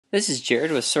This is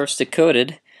Jared with Source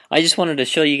Decoded. I just wanted to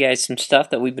show you guys some stuff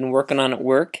that we've been working on at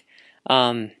work,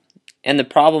 and the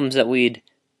problems that we'd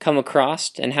come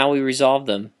across and how we resolved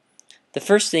them. The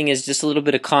first thing is just a little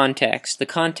bit of context. The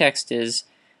context is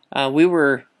we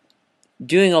were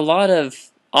doing a lot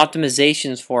of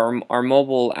optimizations for our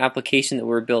mobile application that we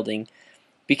were building,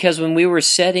 because when we were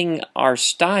setting our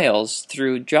styles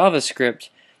through JavaScript,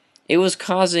 it was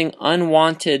causing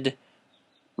unwanted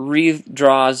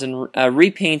redraws and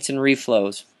repaints and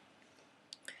reflows,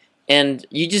 and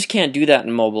you just can't do that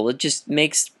in mobile. It just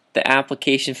makes the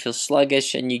application feel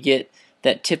sluggish, and you get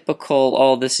that typical,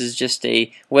 oh, this is just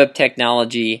a web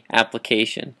technology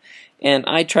application. And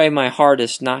I try my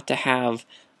hardest not to have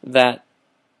that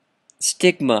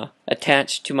stigma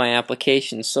attached to my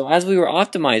application. So as we were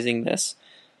optimizing this,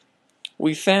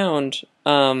 we found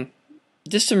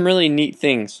just some really neat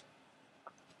things.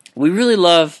 We really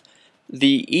love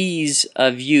the ease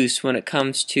of use when it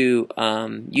comes to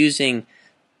using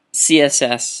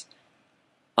CSS,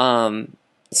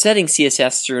 setting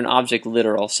CSS through an object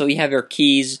literal. So we have our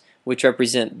keys, which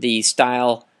represent the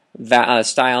style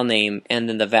name, and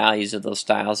then the values of those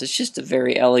styles. It's just a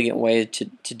very elegant way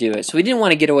to do it. So we didn't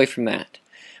want to get away from that.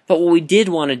 But what we did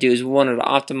want to do is we wanted to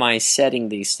optimize setting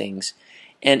these things.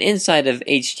 And inside of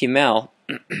HTML,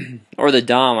 or the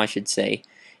DOM I should say,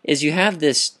 is you have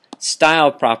this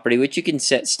style property, which you can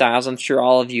set styles. I'm sure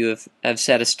all of you have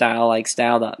set a style like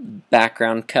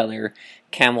style.background color,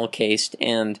 camel cased,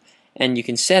 and you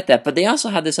can set that. But they also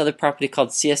have this other property called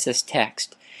CSS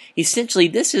text. Essentially,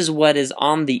 this is what is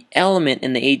on the element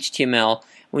in the HTML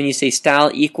when you say style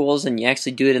equals and you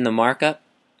actually do it in the markup.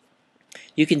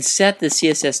 You can set the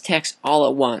CSS text all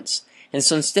at once. And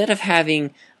so instead of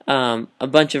having a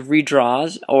bunch of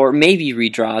redraws, or maybe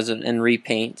redraws and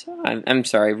repaints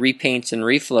and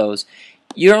reflows,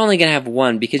 you're only going to have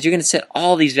one, because you're going to set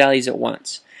all these values at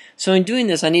once. So in doing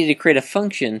this, I needed to create a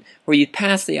function where you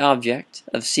pass the object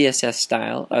of CSS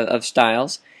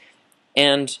styles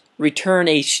and return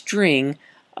a string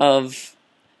of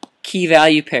key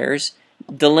value pairs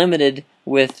delimited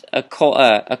with a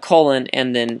colon,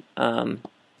 and then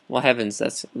well, heavens,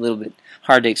 that's a little bit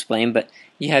hard to explain, but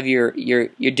you have your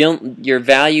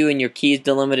value and your keys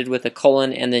delimited with a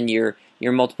colon, and then your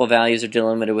multiple values are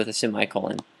delimited with a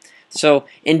semicolon. So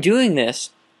in doing this,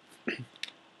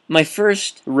 my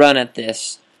first run at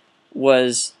this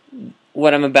was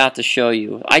what I'm about to show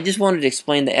you. I just wanted to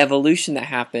explain the evolution that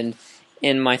happened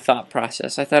in my thought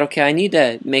process. I thought, okay, I need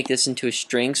to make this into a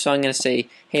string, so I'm going to say,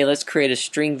 hey, let's create a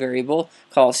string variable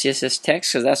called CSS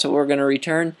text, because that's what we're going to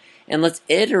return, and let's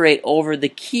iterate over the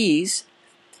keys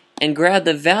and grab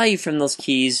the value from those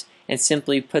keys and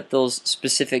simply put those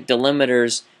specific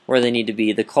delimiters where they need to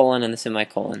be, the colon and the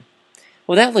semicolon.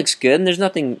 Well, that looks good, and there's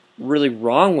nothing really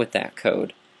wrong with that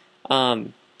code.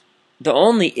 The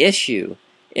only issue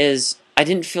is I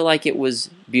didn't feel like it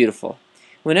was beautiful.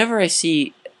 Whenever I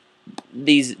see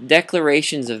these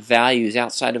declarations of values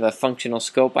outside of a functional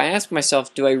scope, I ask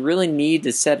myself, do I really need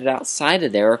to set it outside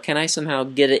of there, or can I somehow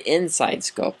get it inside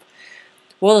scope?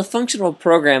 Well, the functional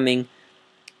programming,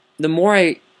 the more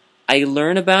I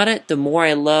learn about it, the more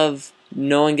I love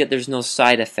knowing that there's no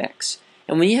side effects.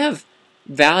 And when you have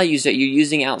values that you're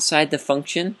using outside the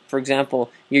function, for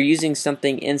example, you're using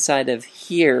something inside of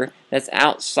here that's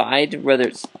outside, whether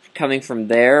it's coming from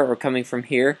there or coming from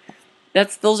here,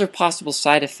 those are possible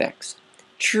side effects.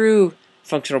 True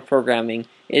functional programming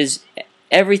is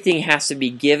everything has to be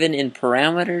given in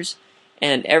parameters,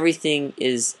 and everything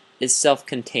is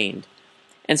self-contained.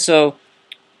 And so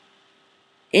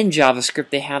in JavaScript,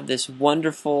 they have this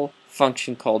wonderful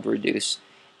function called reduce.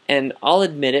 And I'll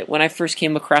admit it, when I first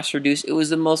came across reduce, it was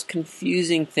the most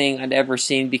confusing thing I'd ever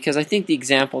seen, because I think the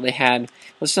example they had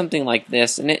was something like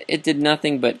this, and it did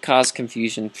nothing but cause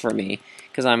confusion for me,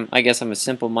 because I guess I'm a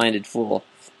simple-minded fool.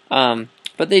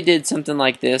 But they did something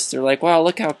like this. They're like, wow,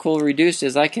 look how cool reduce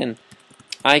is. I can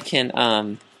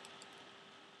add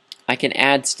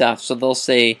stuff. So they'll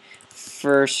say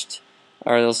first,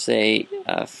 or they'll say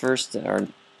first, or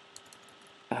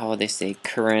how would they say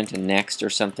current and next, or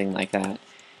something like that.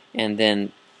 And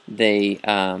then they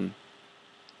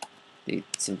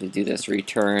simply do this,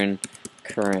 return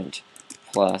current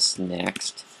plus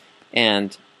next.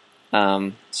 And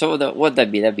so what would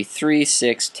that be? That'd be 3,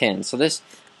 6, 10. So this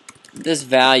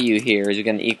value here is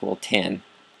going to equal 10.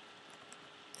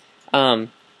 That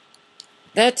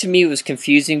to me was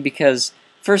confusing, because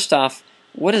first off,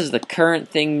 what does the current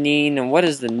thing mean, and what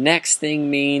does the next thing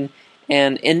mean?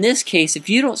 And in this case, if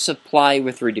you don't supply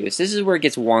with reduce, this is where it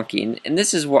gets wonky, and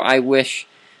this is what I wish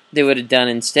they would have done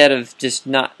instead of just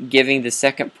not giving the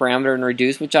second parameter in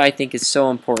reduce, which I think is so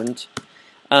important.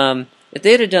 If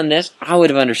they had done this, I would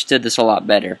have understood this a lot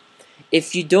better.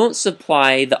 If you don't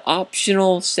supply the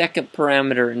optional second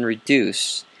parameter in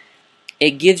reduce,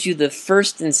 it gives you the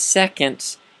first and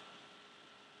second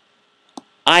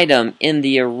item in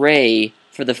the array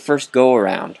for the first go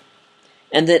around.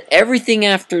 And then everything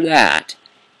after that,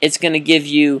 it's going to give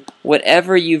you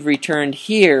whatever you've returned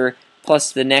here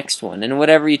plus the next one, and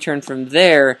whatever you turn from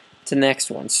there to the next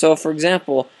one. So for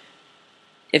example,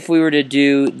 if we were to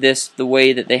do this the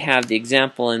way that they have the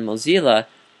example in Mozilla,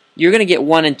 you're going to get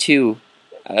 1 and 2,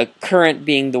 current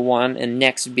being the 1 and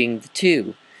next being the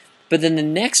 2. But then the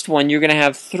next one, you're going to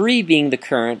have 3 being the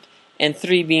current and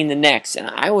 3 being the next. And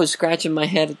I was scratching my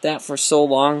head at that for so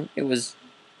long, it was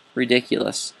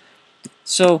ridiculous.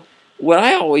 So what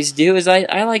I always do is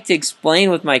I like to explain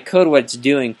with my code what it's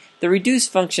doing. The reduce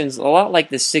function is a lot like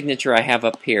the signature I have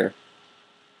up here.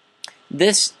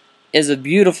 This is a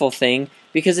beautiful thing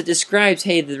because it describes,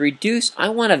 hey, the reduce, I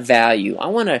want a value. I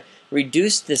want to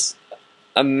reduce this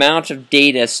amount of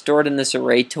data stored in this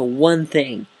array to one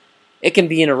thing. It can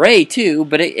be an array too,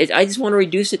 but I just want to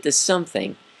reduce it to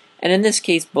something. And in this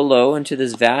case below, into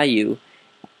this value,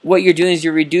 what you're doing is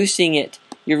you're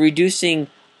reducing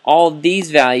all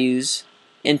these values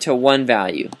into one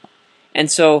value. And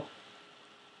so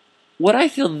what I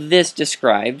feel this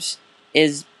describes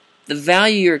is the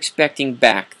value you're expecting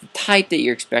back, the type that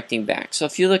you're expecting back. So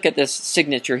if you look at this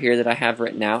signature here that I have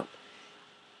written out,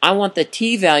 I want the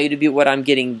t value to be what I'm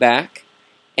getting back,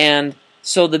 and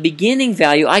so the beginning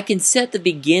value, I can set the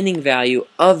beginning value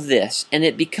of this, and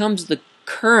it becomes the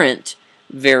current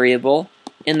variable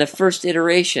in the first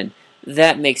iteration.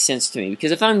 That makes sense to me,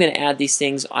 because if I'm going to add these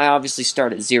things, I obviously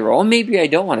start at 0. Or maybe I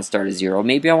don't want to start at 0.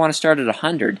 Maybe I want to start at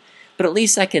 100. But at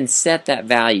least I can set that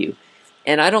value.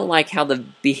 And I don't like how the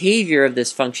behavior of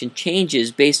this function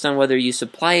changes based on whether you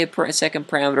supply a second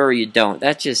parameter or you don't.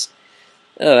 That just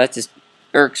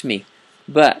irks me.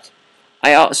 But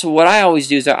so what I always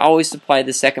do is I always supply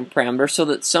the second parameter so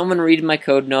that someone reading my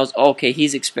code knows, okay,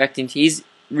 he's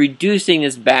reducing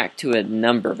this back to a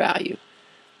number value.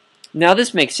 Now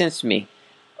this makes sense to me.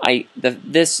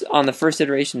 This on the first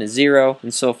iteration is 0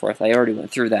 and so forth. I already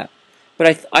went through that.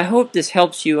 But I hope this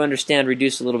helps you understand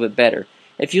reduce a little bit better.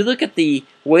 If you look at the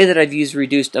way that I've used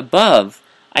reduced above,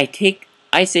 I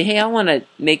say, hey, I want to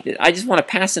make this, I just want to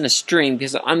pass in a string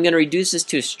because I'm going to reduce this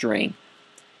to a string.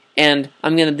 And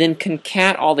I'm going to then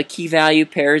concat all the key value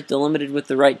pairs delimited with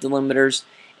the right delimiters,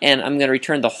 and I'm going to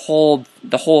return the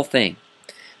whole thing.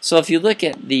 So if you look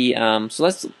at the, so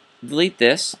let's delete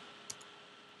this.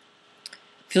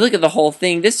 If you look at the whole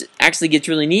thing, this actually gets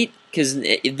really neat, because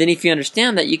then if you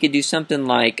understand that, you could do something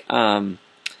like,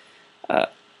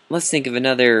 let's think of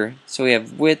another. So we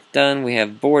have width done, we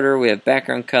have border, we have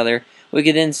background color. We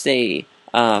could then say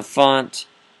font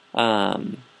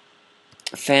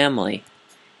family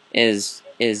is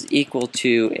equal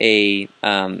to a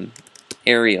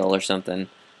Arial or something.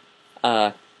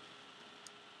 By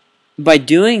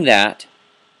doing that,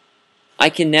 I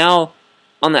can now,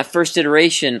 on that first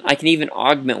iteration, I can even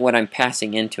augment what I'm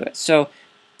passing into it. So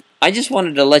I just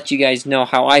wanted to let you guys know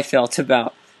how I felt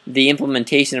about the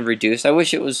implementation of reduce. I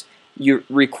wish it was you're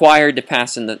required to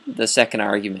pass in the second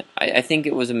argument. I think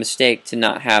it was a mistake to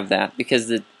not have that,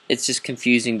 because it's just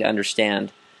confusing to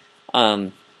understand.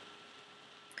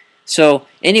 So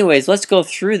anyways, let's go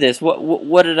through this.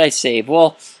 What did I save?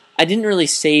 Well, I didn't really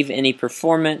save any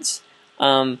performance,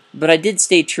 but I did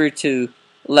stay true to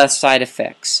less side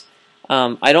effects.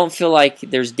 I don't feel like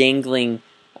there's dangling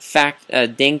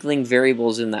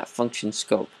variables in that function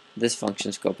scope, this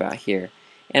function scope out here.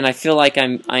 And I feel like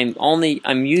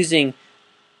I'm using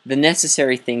the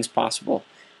necessary things possible.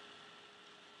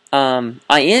 I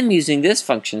am using this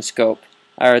function scope,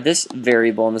 or this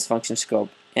variable in this function scope,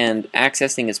 and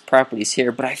accessing its properties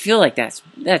here, but I feel like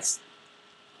that's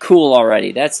cool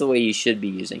already. That's the way you should be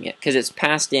using it, because it's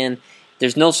passed in.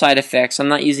 There's no side effects. I'm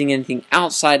not using anything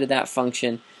outside of that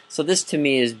function. So this to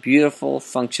me is beautiful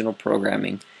functional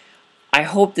programming. I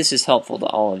hope this is helpful to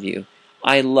all of you.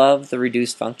 I love the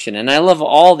reduce function, and I love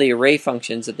all the array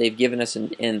functions that they've given us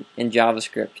in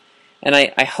JavaScript. And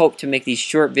I hope to make these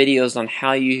short videos on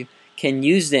how you can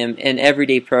use them in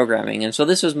everyday programming. And so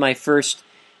this was my first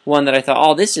one that I thought,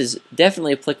 oh, this is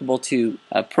definitely applicable to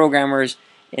programmers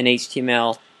in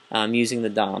HTML using the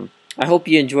DOM. I hope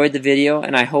you enjoyed the video,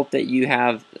 and I hope that you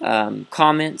have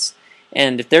comments.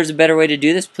 And if there's a better way to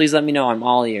do this, please let me know. I'm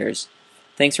all ears.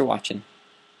 Thanks for watching.